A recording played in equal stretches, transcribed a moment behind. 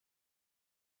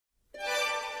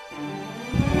Alright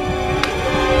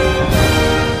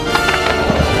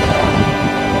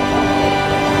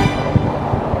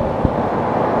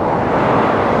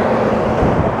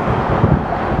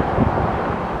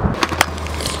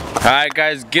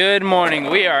guys, good morning.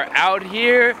 We are out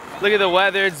here. Look at the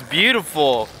weather, it's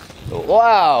beautiful.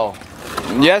 Wow.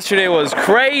 Yesterday was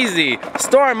crazy.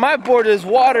 Storm, my board is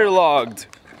waterlogged.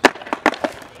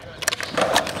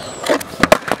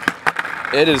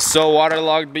 It is so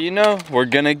waterlogged, but you know, we're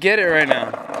gonna get it right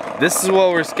now. This is what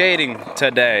we're skating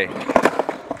today.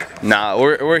 Nah,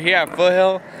 we're here at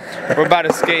Foothill. We're about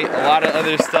to skate a lot of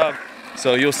other stuff.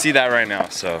 So you'll see that right now.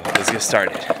 So let's get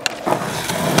started.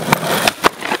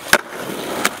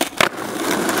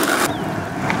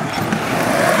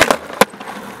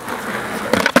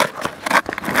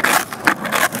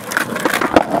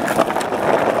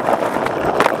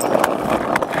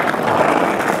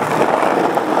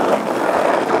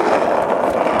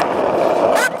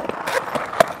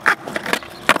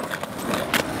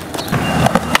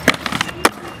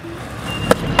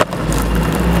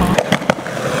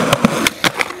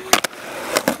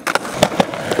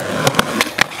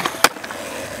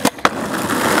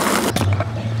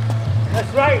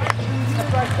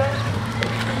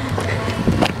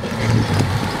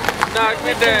 Knock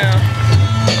me down.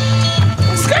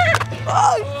 Skirt!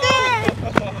 Oh, shit!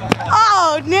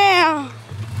 Oh, damn!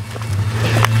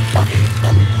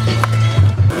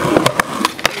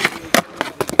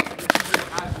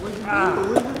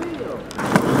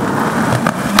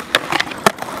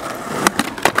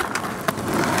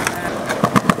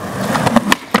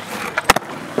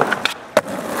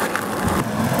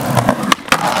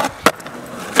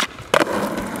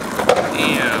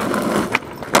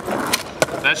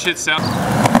 That shit sounds.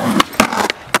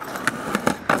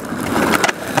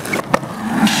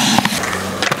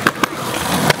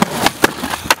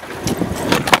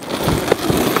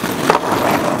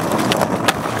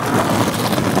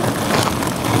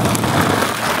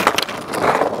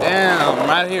 Damn,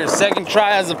 right here. Second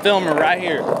try as a filmer, right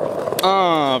here.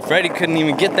 Freddie couldn't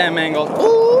even get that mangle.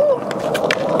 Ooh.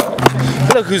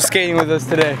 Look who's skating with us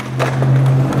today.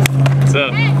 What's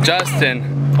up?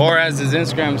 Justin. Or as his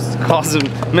Instagram calls him,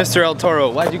 Mr. El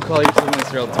Toro. Why'd you call yourself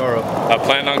Mr. El Toro? I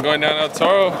planned on going down El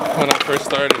Toro when I first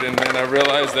started, and then I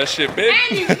realized that shit big.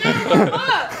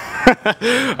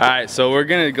 Alright, so we're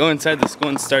gonna go inside the school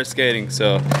and start skating.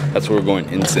 So that's where we're going,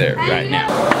 in there right now.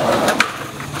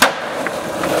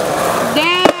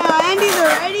 Damn, Andy's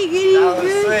already getting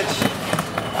good. Switch.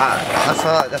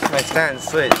 That's my stand,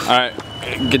 switch. Alright,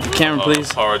 get the camera please.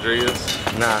 Paul Rodriguez.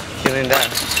 Nah, killing that.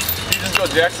 You just go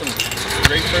jack some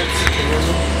grapefruits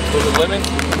with a lemon.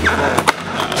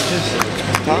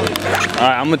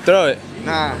 Alright, I'm gonna throw it.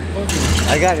 Nah,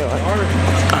 I got it.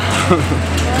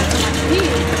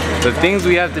 The things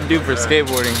we have to do for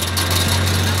skateboarding.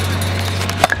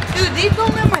 Dude, these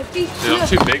don't let my feet Dude, I'm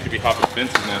too big to be hopping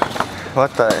fences now.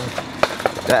 What the?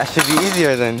 That should be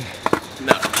easier then.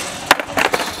 No.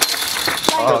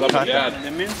 Oh, I'm cut bad.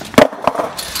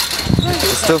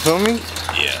 It's still filming?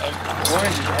 Yeah.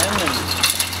 Orange lemon.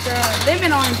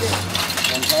 Lemon oranges.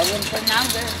 But now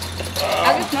good.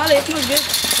 I can smell it. It smells good.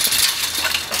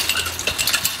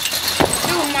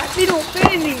 Dude, my feet don't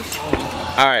fit in these.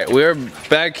 Alright, we're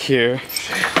back here.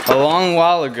 A long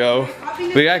while ago,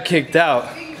 we got kicked out.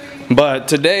 But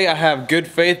today I have good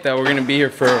faith that we're gonna be here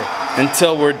for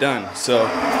until we're done. So,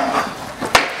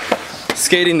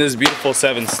 skating this beautiful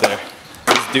 7 stair.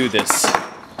 Let's do this.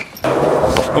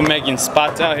 We're making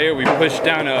spots out here. We pushed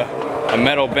down a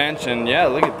metal bench, and yeah,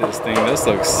 look at this thing. This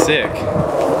looks sick.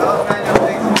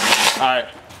 Alright.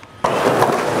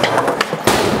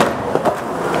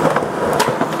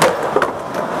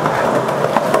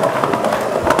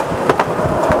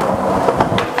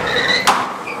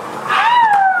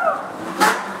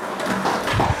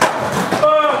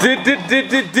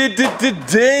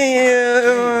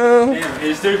 Damn.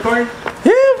 Is it recording?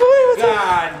 Yeah, boy.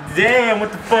 God damn,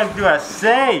 what the fuck do I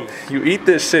say? You eat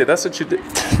this shit. That's what you do.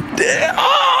 Damn.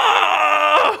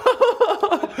 Oh!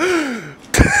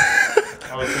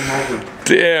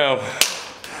 Damn.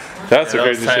 That's a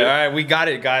crazy shit. Alright, we got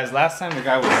it, guys. Last time the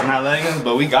guy was not letting us,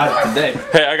 but we got it today.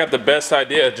 Hey, I got the best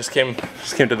idea. It just came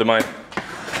to the mind.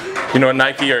 You know what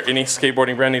Nike or any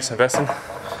skateboarding brand needs to invest in?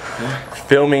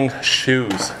 Filming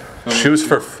shoes. Shoes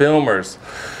for filmers.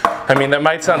 I mean, that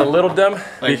might sound a little dumb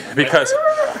because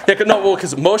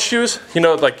most shoes, you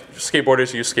know, like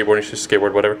skateboarders use skateboarding shoes,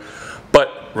 skateboard, whatever.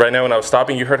 But right now when I was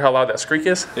stopping, you heard how loud that scrick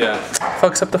is? Yeah.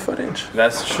 Fucks up the footage.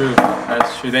 That's true.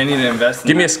 That's true. They need to invest in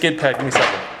Give me a skid pad, give me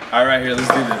something. Alright, right here, let's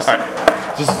do this.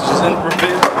 Alright. Just in for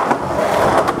fit.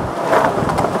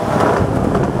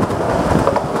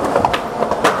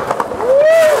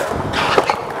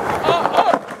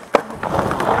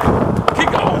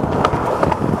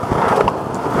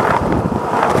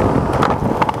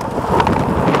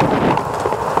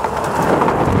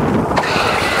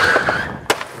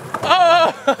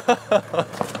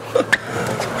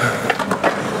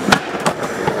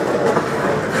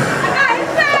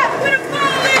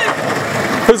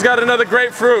 Who's got another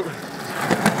grapefruit?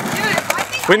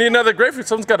 We need another grapefruit.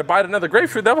 Someone's got to bite another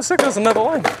grapefruit. That was sick. There's another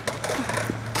line.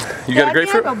 You got a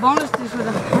grapefruit? I have a bonus dish with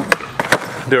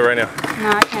them. Do it right now. No,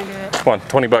 I can't do it. Come on,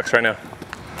 20 bucks right now.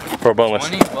 For a boneless.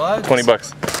 20 bucks? 20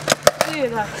 bucks.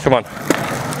 Dude, Come on. this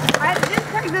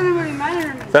tech doesn't really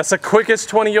matter to me. That's the quickest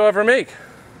 20 you'll ever make.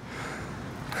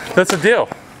 That's a deal.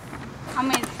 I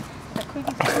mean, the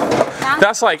quickest.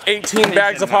 That's like 18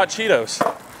 bags of hot Cheetos.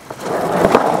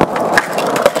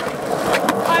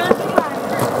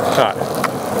 Hot.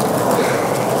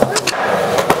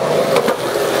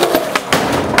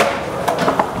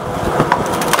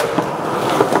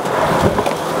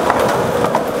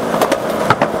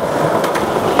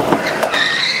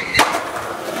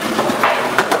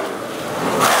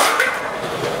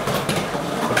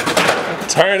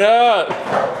 Turn up!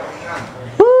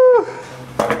 Woo!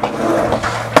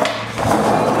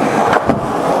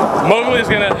 Mowgli's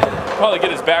gonna probably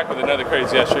get his back with another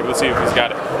crazy ass trick. Let's see if he's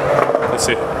got it. Let's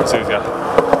see what he's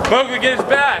got. Mowgli, get his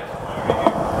back!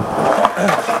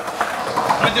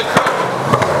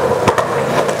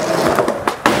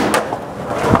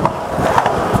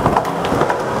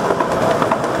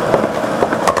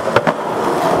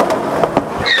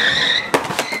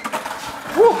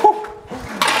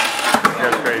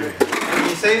 That's crazy. Can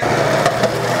you say?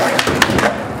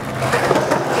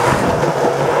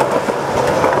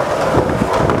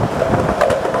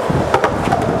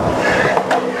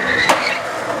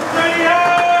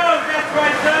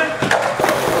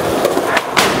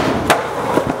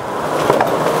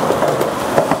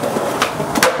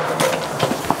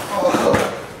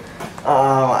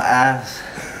 Oh, my ass.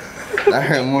 That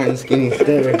hurt more than skinny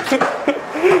Stair.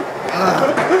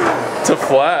 It's a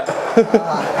flat.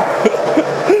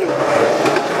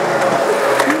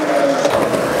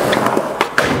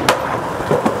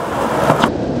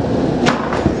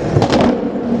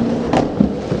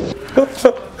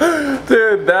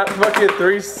 Dude, that fucking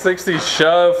 360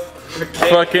 shove,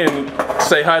 fucking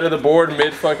say hi to the board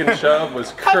mid fucking shove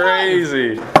was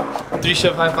crazy. 3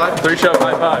 shove high five? 3 shove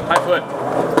high five, high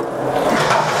foot.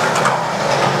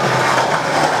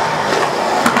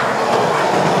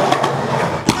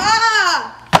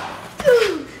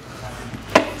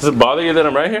 Does it bother you that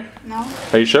I'm right here? No.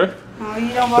 Are you sure? No,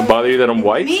 you don't Does it bother you that I'm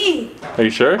white? me. Are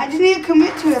you sure? I just need to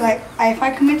commit to it. Like, if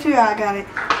I commit to it, I got it.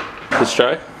 Let's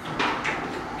try.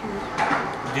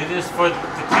 Do this for the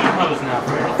team hose now,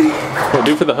 Freddie. We'll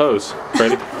do for the hose,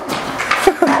 Freddie.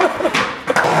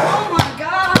 Oh my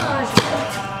gosh.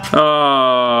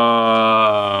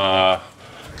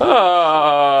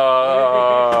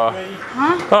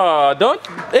 Don't,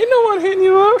 ain't no one hitting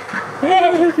you up.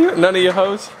 None of your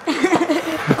hoes.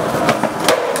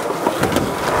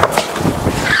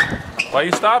 Why are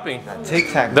you stopping?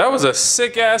 Tic-tac. That was a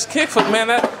sick ass kickflip, man.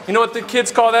 That, you know what the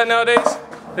kids call that nowadays?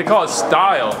 They call it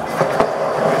style.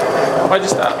 Why'd you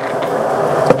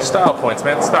stop? Style points,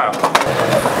 man. Style.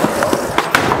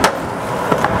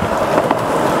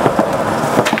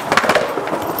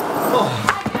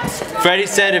 Freddie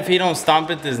said if he don't stomp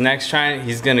it this next try,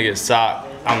 he's gonna get socked.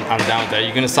 I'm down with that.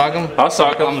 You gonna sock him? I'll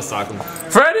sock him. I'm gonna sock him.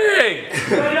 Freddie!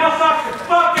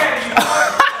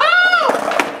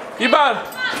 You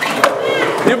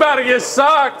about to get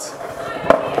socked.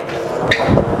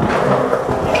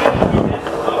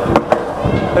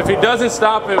 If he doesn't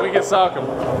stop it, we can sock him.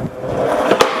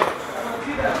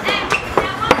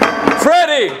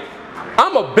 Freddie!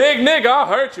 I'm a big nigga. I'll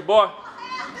hurt you, boy.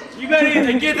 You better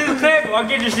either get to the table or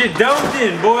get your shit dumped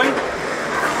in, boy.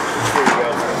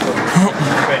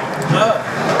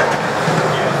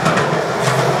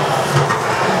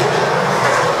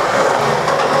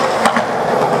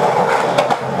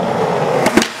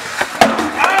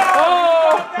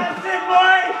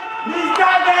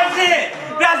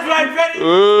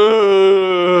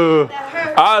 Ooh,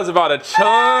 I was about to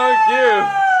chunk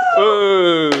you.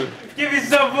 Ooh. Give me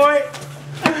some, boy.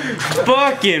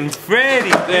 Fucking Freddie.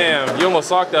 Damn, you almost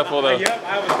socked that fool though. Yep,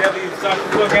 I was definitely socking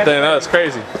the fuck out. Damn, that was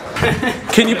crazy.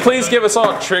 Can you please give us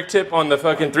all a trick tip on the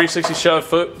fucking 360 shove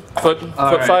foot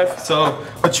Right. five? So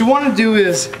what you want to do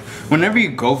is, whenever you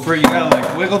go for it, you gotta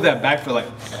like wiggle that back for like,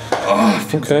 oh, it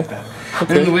feels like that.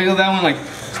 Okay. And then wiggle that one like,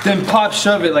 then pop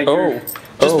shove it like.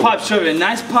 Just pop shove it,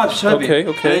 nice pop shove it. Okay.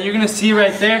 And then you're gonna see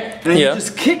right there, and then you Yeah.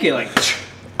 just kick it like.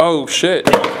 Oh shit.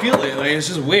 You feel it, like it's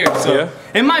just weird. So Yeah.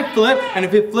 it might flip, and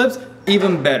if it flips,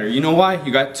 even better. You know why?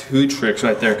 You got 2 tricks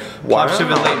right there. Wow. Pop shove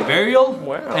it late burial,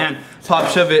 Wow. and pop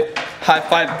shove it high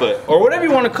 5 foot, or whatever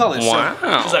you want to call it. Wow. So,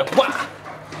 just like wow.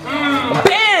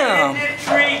 Bam!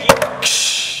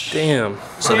 Damn. Damn.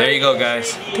 So there you go,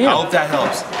 guys. I hope that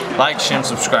helps. Like, share, and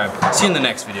subscribe. See you in the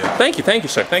next video. Thank you,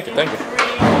 sir. Thank you.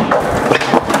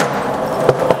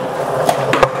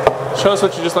 Show us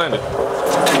what you just landed.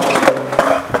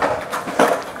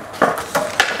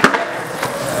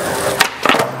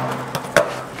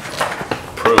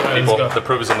 Proof, people. The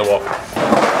proof is in the wall.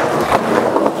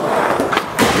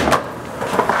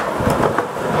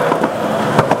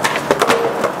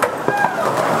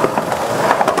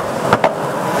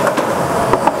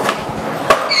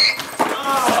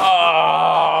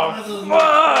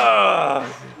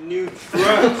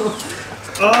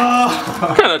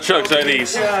 What kind of trucks are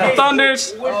these?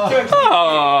 Thunders?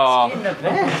 Oh.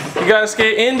 You gotta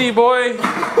skate Indy, boy.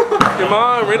 Come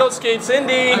on, Riddle skates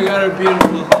Indy. I got a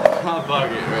beautiful hot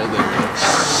bucket right there.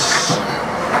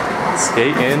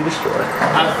 Skate and destroy.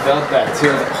 I felt that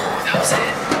too. Oh, that was it.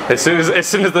 As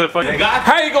soon as the fucking.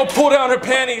 How you gonna pull down her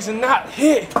panties and not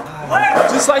hit?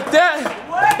 Just like that.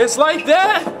 It's like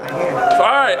that.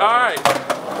 Alright.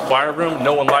 Choir room,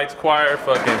 no one likes choir.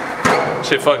 Fucking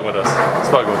shit fucking with us. It's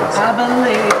fucking with us. I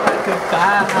believe I could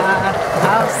fly.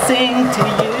 I'll sing to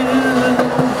you.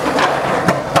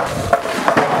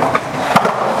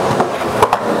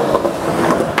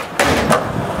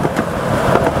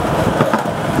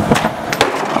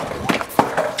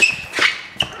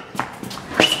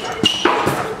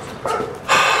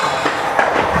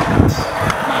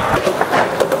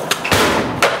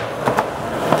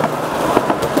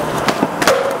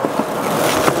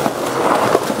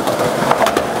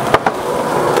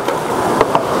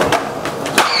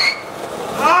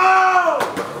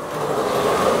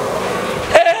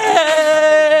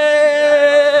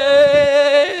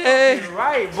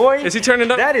 Is he turning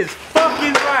up? That is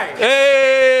fucking right.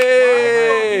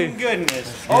 Hey! Oh,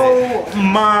 goodness. Oh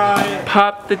my.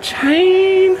 Pop the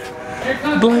chain.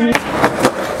 Blame.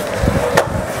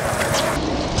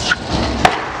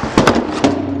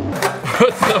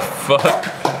 What the fuck?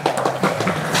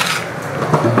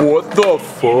 What the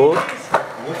fuck?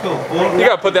 You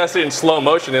gotta put that shit in slow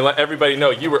motion and let everybody know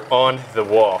you were on the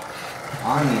wall.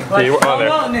 Yeah, you were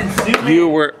on there. You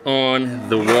were on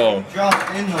the wall.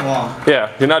 Dropped in the wall.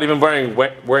 Yeah, you're not even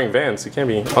wearing Vans. You can't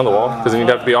be on the wall because then you'd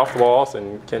have to be off the wall also,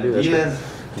 and you can't do that shit.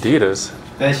 Adidas.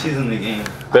 Best shoes in the game.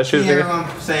 Best shoes in the game.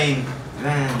 Everyone saying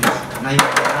Vans, Nike,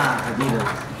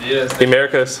 Adidas. Yes. The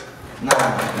Americas. Nah,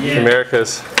 yeah.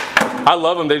 Americas. I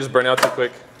love them. They just burn out too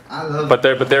quick. I love But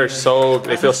they're so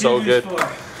they feel so good.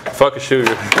 Fuck a shoe.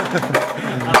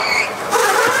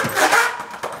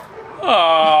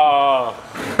 Oh,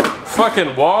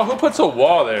 fucking wall. Who puts a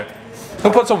wall there?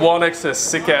 Who puts a wall next to a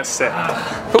sick ass set?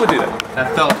 Who would do that?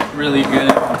 That felt really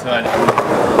good until I did.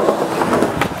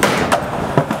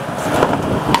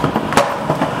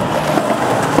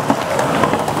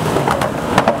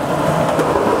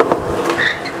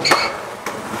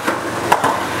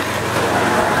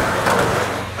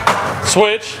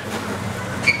 Switch.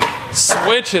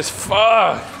 Switch is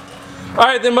fuck.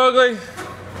 Alright then, Mowgli.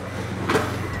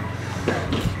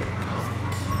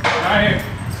 Right here.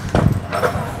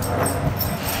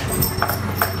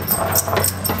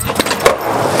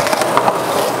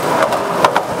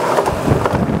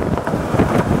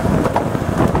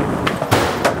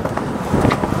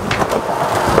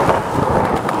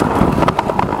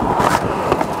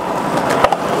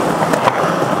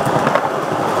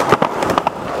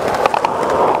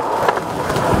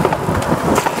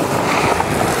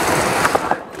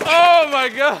 Oh my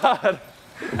god.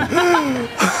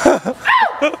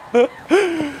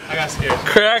 I got scared.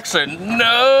 Cracks are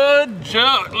no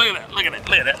joke. Look at that, look at that,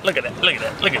 look at that, look at that, look at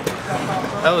that, look at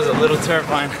that. That was a little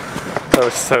terrifying. That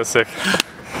was so sick.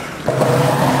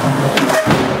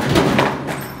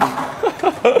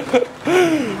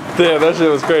 Damn, that shit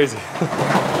was crazy.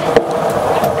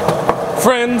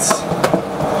 Friends,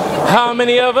 how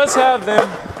many of us have them?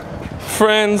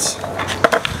 Friends.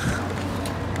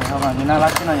 Hold on, you're not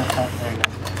locking on your phone. There you go.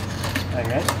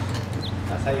 Okay.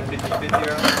 That's how you 50-50, bro?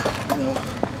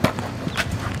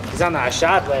 He's on that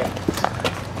shot way.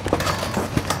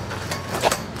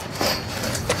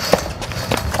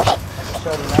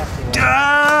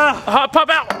 Ah! Hot pop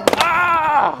out!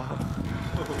 Ah!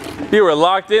 You were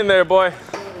locked in there, boy.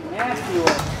 Nasty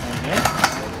one.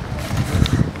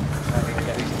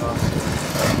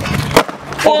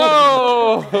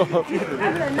 Whoa!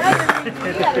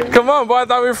 Come on, boy. I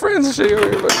thought we were friends and shit.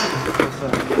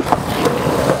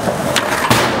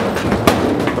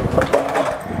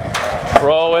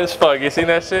 Raw as fuck. You seen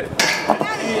that shit?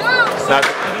 Not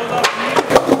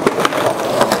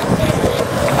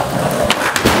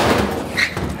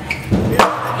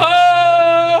oh!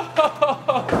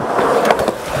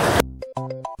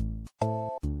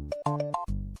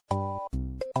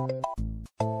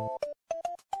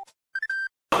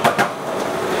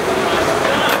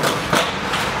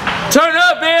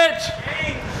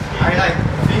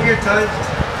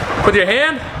 With your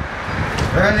hand?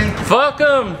 Early. Fuck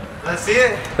him. Let's see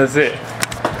it. That's it.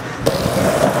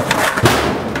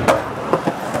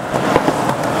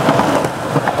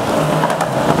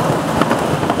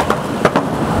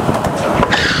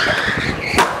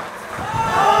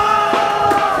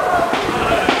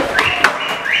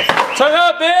 Turn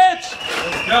up, bitch!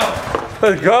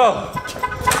 Let's go.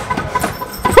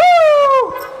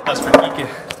 Woo! That's for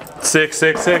geeking. Sick,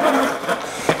 sick, sick.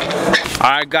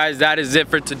 Alright guys, that is it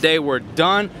for today. We're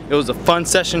done. It was a fun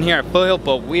session here at Foothill,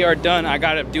 but we are done. I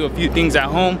gotta do a few things at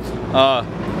home.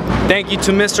 Thank you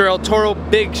to Mr. El Toro.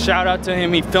 Big shout out to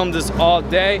him. He filmed this all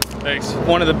day. Thanks.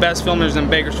 One of the best filmers in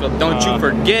Bakersfield. Don't you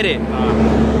forget it.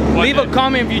 Leave a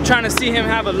comment if you're trying to see him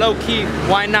have a low-key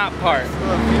why not part.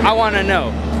 I wanna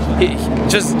know.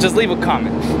 Just leave a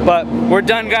comment. But we're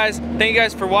done, guys. Thank you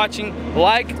guys for watching.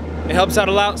 Like, it helps out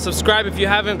a lot. Subscribe if you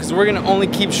haven't, because we're gonna only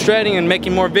keep shredding and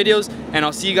making more videos, and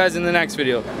I'll see you guys in the next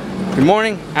video. Good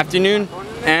morning, afternoon,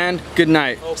 and good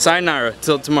night. Sayonara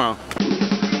till tomorrow.